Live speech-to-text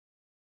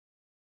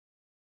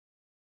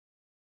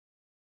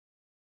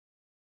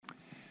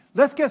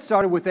Let's get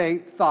started with a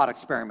thought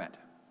experiment.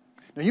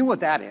 Now, you know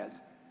what that is.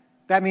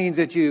 That means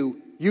that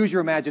you use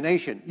your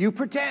imagination. You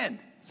pretend.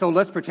 So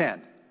let's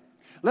pretend.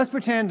 Let's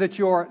pretend that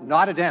you're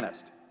not a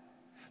dentist.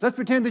 Let's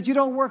pretend that you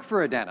don't work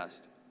for a dentist.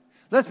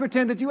 Let's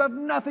pretend that you have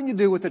nothing to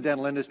do with the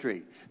dental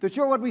industry, that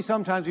you're what we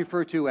sometimes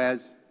refer to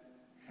as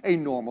a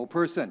normal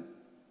person.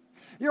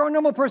 You're a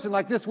normal person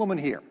like this woman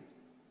here.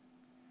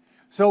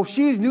 So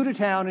she's new to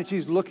town and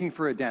she's looking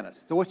for a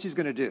dentist. So what's she's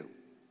going to do?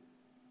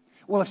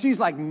 Well, if she's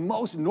like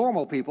most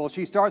normal people,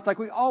 she starts like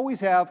we always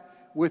have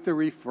with a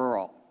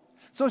referral.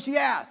 So she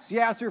asks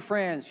her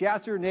friends, she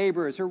asks her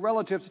neighbors, her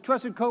relatives,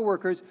 trusted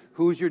coworkers,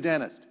 who's your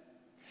dentist?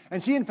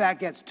 And she in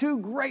fact gets two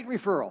great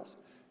referrals,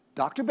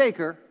 Dr.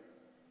 Baker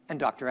and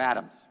Dr.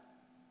 Adams.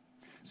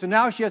 So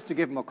now she has to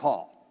give them a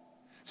call.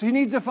 So she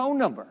needs a phone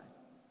number.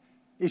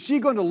 Is she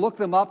going to look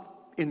them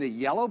up in the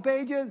yellow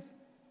pages?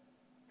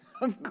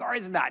 Of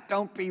course not.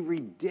 Don't be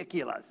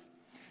ridiculous.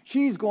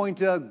 She's going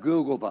to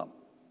Google them.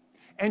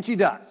 And she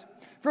does.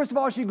 First of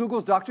all, she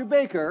Googles Dr.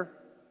 Baker,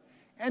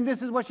 and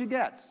this is what she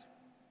gets.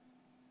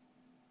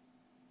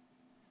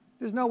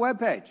 There's no web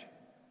page.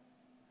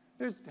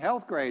 There's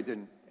health grades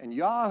and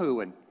Yahoo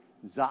and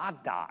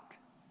ZocDoc.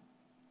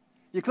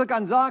 You click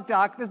on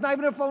ZocDoc, there's not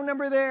even a phone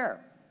number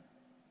there.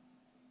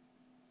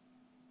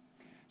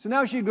 So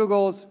now she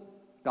Googles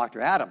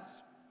Dr. Adams,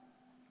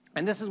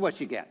 and this is what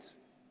she gets.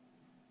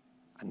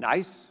 A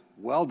nice,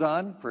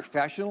 well-done,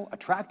 professional,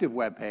 attractive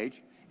web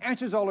page,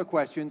 answers all her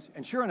questions,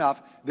 and sure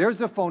enough, there's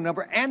the phone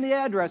number and the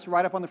address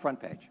right up on the front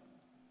page.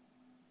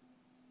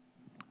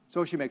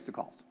 So she makes the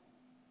calls.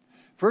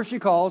 First she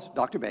calls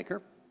Dr.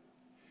 Baker.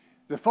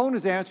 The phone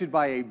is answered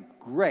by a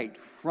great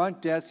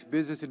front desk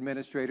business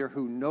administrator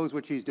who knows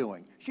what she's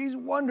doing. She's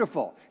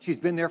wonderful. She's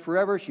been there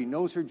forever. She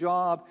knows her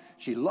job.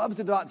 She loves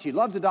the doctor,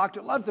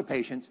 loves the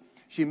patients.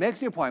 She makes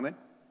the appointment,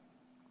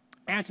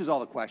 answers all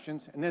the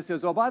questions, and then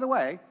says, oh, by the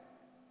way,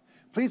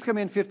 please come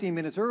in 15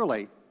 minutes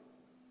early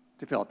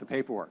to fill out the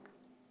paperwork.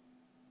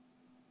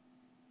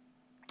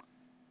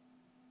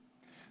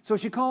 So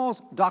she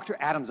calls Dr.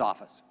 Adams'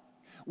 office.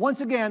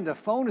 Once again, the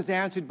phone is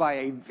answered by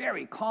a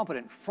very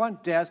competent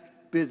front desk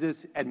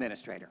business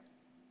administrator.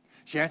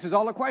 She answers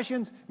all the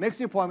questions, makes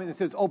the appointment, and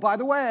says, oh, by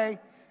the way,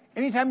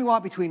 anytime you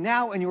want between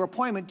now and your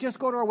appointment, just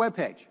go to our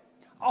webpage.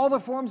 All the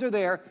forms are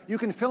there. You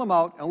can fill them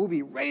out, and we'll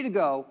be ready to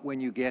go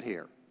when you get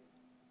here.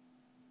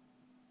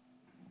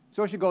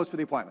 So she goes for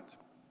the appointments.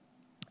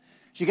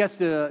 She gets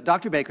to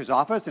Dr. Baker's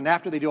office, and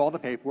after they do all the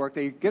paperwork,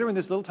 they get her in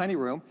this little tiny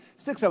room,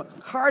 stick some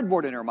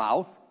cardboard in her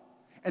mouth,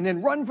 and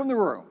then run from the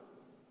room.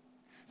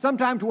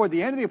 Sometime toward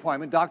the end of the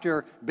appointment,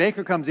 Dr.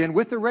 Baker comes in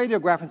with the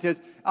radiograph and says,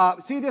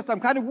 see this,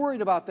 I'm kind of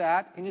worried about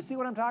that. Can you see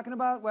what I'm talking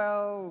about?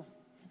 Well,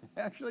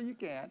 actually you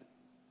can't.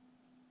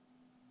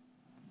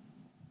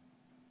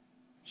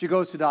 She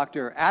goes to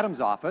Dr. Adams'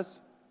 office.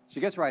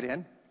 She gets right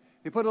in.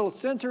 They put a little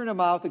sensor in her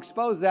mouth,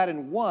 expose that,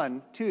 and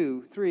 1,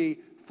 2, 3,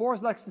 4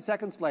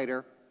 seconds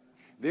later,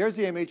 there's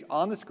the image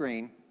on the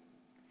screen.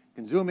 You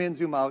can zoom in,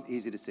 zoom out,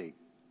 easy to see.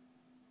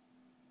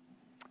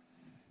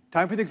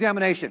 Time for the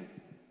examination.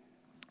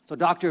 So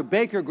Dr.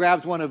 Baker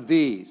grabs one of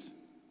these.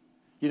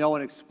 You know,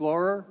 an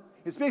Explorer?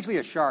 It's basically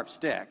a sharp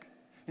stick.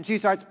 And she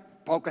starts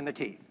poking the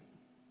teeth.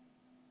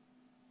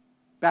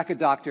 Back at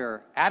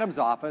Dr. Adams'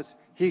 office,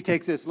 he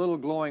takes this little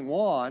glowing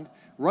wand,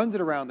 runs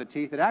it around the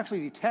teeth. It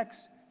actually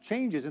detects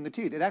changes in the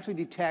teeth. It actually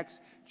detects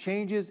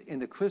changes in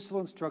the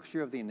crystalline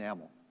structure of the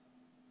enamel.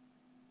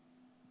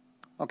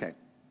 Okay.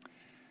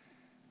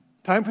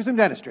 Time for some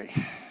dentistry.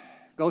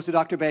 Goes to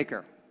Dr.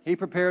 Baker. He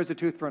prepares the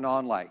tooth for an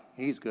onlay.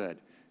 He's good.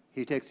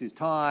 He takes his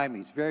time.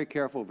 He's very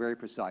careful, very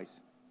precise.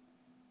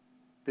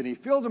 Then he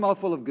fills a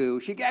mouthful of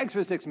goo. She gags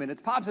for 6 minutes,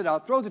 pops it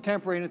out, throws a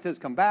temporary in, and says,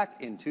 come back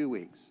in 2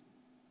 weeks.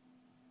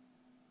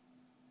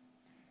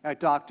 At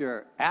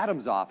Dr.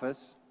 Adams'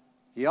 office,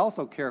 he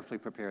also carefully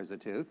prepares the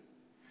tooth,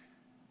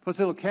 puts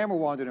a little camera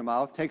wand in her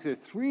mouth, takes a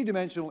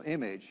three-dimensional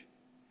image,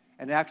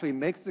 and actually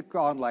makes the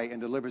onlay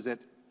and delivers it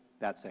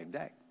that same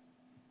day.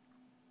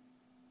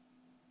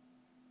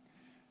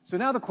 So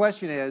now the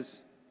question is,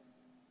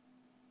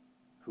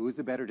 who's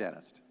the better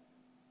dentist?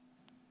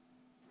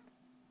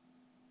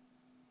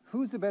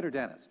 Who's the better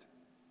dentist?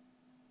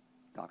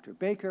 Dr.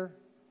 Baker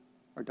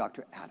or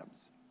Dr. Adams?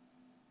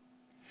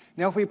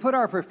 Now, if we put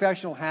our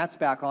professional hats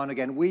back on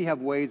again, we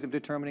have ways of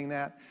determining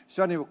that.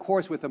 Starting, of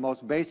course, with the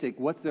most basic,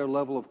 what's their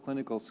level of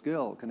clinical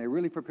skill? Can they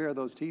really prepare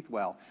those teeth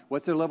well?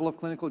 What's their level of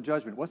clinical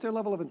judgment? What's their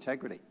level of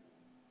integrity?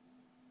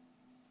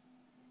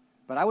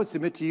 But I would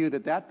submit to you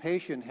that that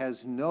patient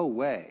has no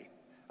way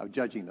of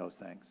judging those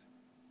things.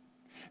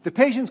 The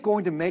patient's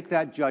going to make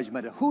that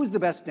judgment of who's the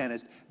best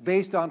dentist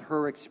based on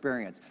her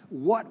experience.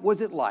 What was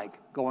it like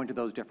going to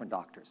those different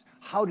doctors?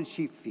 How did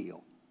she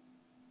feel?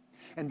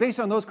 And based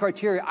on those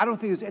criteria, I don't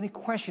think there's any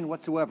question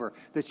whatsoever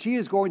that she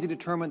is going to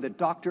determine that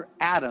Dr.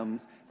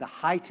 Adams, the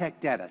high-tech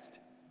dentist,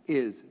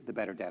 is the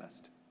better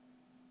dentist.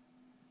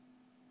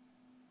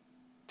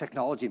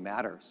 Technology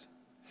matters.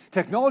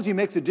 Technology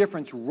makes a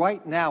difference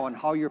right now in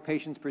how your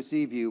patients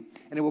perceive you,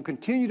 and it will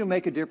continue to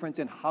make a difference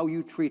in how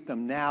you treat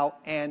them now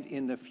and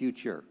in the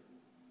future.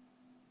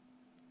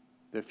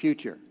 The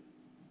future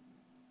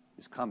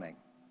is coming,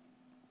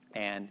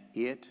 and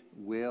it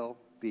will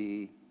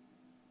be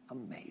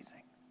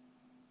amazing.